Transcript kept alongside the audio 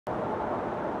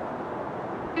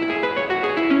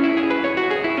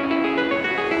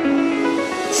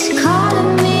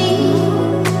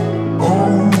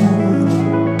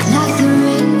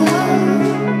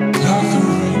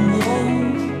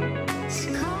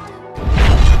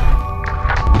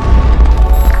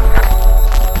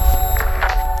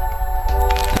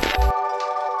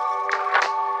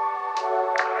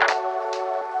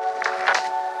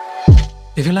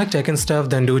like tech and stuff,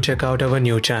 then do check out our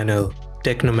new channel,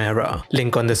 Technomania,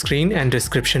 link on the screen and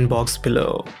description box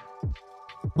below.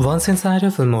 Once inside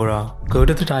of Filmora, go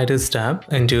to the titles tab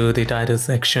into the title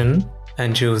section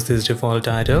and choose this default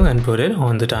title and put it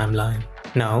on the timeline.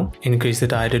 Now increase the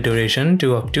title duration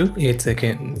to up to 8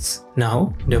 seconds.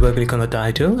 Now double click on the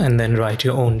title and then write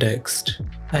your own text.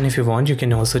 And if you want, you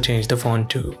can also change the font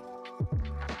too.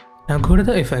 Now go to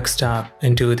the effects tab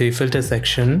into the filter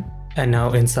section and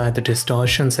now inside the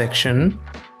distortion section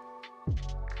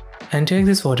and take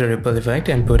this water ripple effect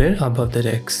and put it above the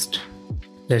text.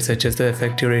 Let's adjust the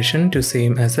effect duration to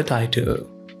same as the title.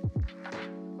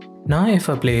 Now if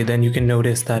I play, then you can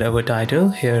notice that our title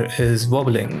here is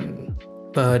wobbling.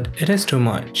 But it is too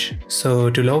much. So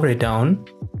to lower it down,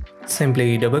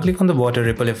 simply double click on the water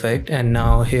ripple effect and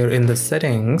now here in the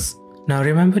settings, now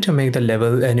remember to make the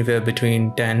level anywhere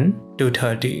between 10 to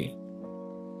 30.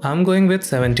 I'm going with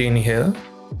 17 here.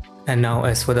 And now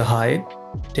as for the height,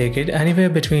 take it anywhere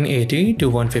between 80 to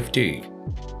 150.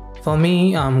 For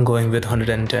me, I'm going with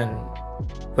 110.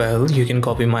 Well, you can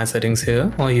copy my settings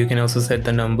here or you can also set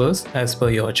the numbers as per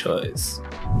your choice.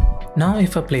 Now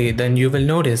if I play, then you will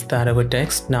notice that our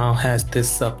text now has this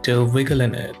subtle wiggle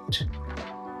in it.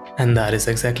 And that is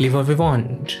exactly what we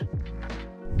want.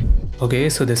 Okay,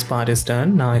 so this part is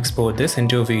done. Now export this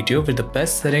into a video with the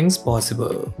best settings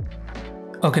possible.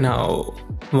 Okay, now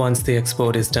once the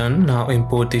export is done, now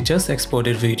import the just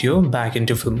exported video back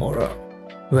into Filmora.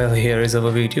 Well, here is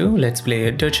our video. Let's play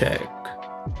it to check.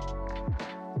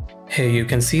 Here you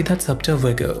can see that subtle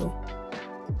wiggle.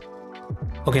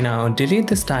 Okay, now delete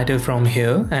this title from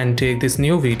here and take this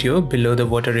new video below the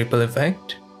water ripple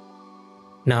effect.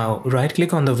 Now right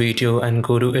click on the video and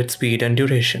go to its speed and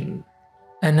duration.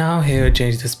 And now here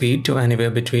change the speed to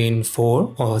anywhere between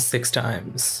 4 or 6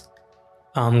 times.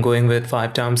 I'm going with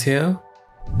 5 times here.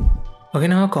 Okay,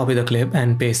 now copy the clip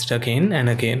and paste it again and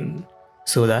again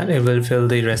so that it will fill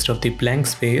the rest of the blank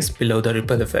space below the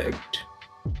ripple effect.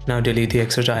 Now delete the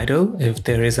extra title if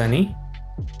there is any.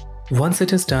 Once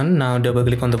it is done, now double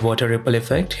click on the water ripple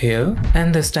effect here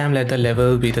and this time let the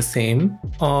level be the same,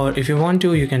 or if you want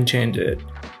to you can change it.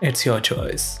 It's your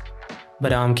choice.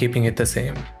 But I'm keeping it the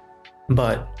same.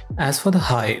 But as for the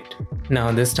height,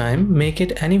 now this time make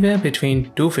it anywhere between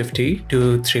 250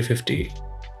 to 350.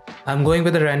 I'm going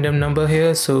with a random number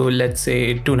here, so let's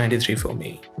say 293 for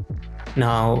me.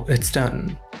 Now it's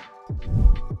done.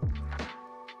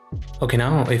 Okay,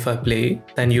 now if I play,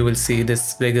 then you will see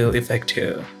this wiggle effect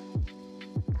here.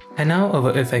 And now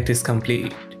our effect is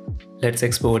complete. Let's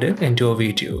export it into a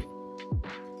video.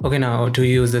 Okay, now to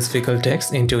use this wiggle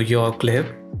text into your clip,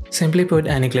 simply put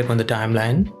any clip on the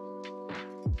timeline.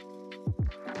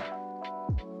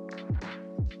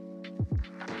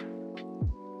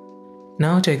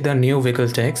 Now take the new wiggle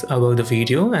text above the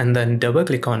video and then double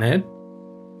click on it.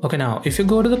 Okay, now if you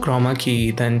go to the chroma key,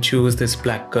 then choose this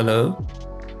black color.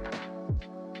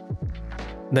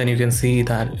 Then you can see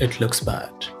that it looks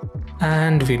bad.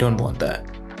 And we don't want that.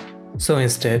 So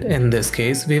instead, in this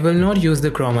case, we will not use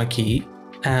the chroma key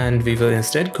and we will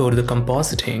instead go to the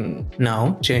compositing.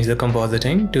 Now change the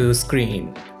compositing to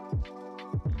screen.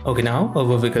 Okay, now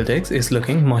our wiggle text is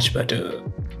looking much better.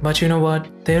 But you know what?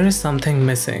 There is something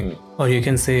missing. Or you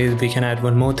can say we can add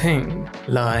one more thing,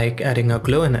 like adding a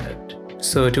glow in it.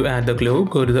 So to add the glow,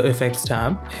 go to the effects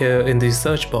tab. Here in the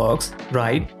search box,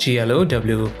 write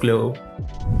GLOW glow.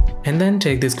 And then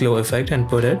take this glow effect and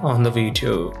put it on the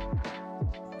video.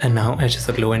 And now adjust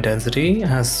the glow intensity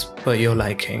as per your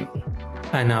liking.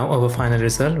 And now our final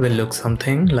result will look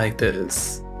something like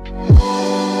this.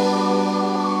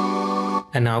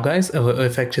 And now guys, our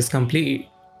effect is complete.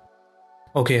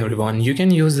 Okay everyone, you can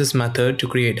use this method to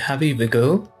create heavy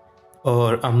wiggle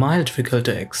or a mild wiggle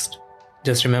text.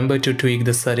 Just remember to tweak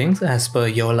the settings as per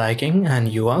your liking and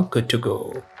you are good to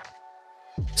go.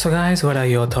 So guys, what are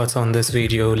your thoughts on this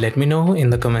video? Let me know in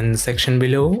the comment section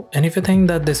below, and if you think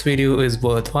that this video is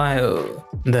worthwhile,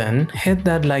 then hit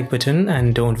that like button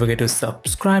and don't forget to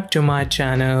subscribe to my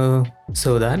channel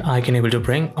so that I can able to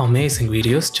bring amazing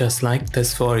videos just like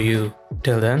this for you.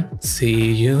 Till then,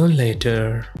 see you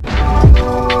later.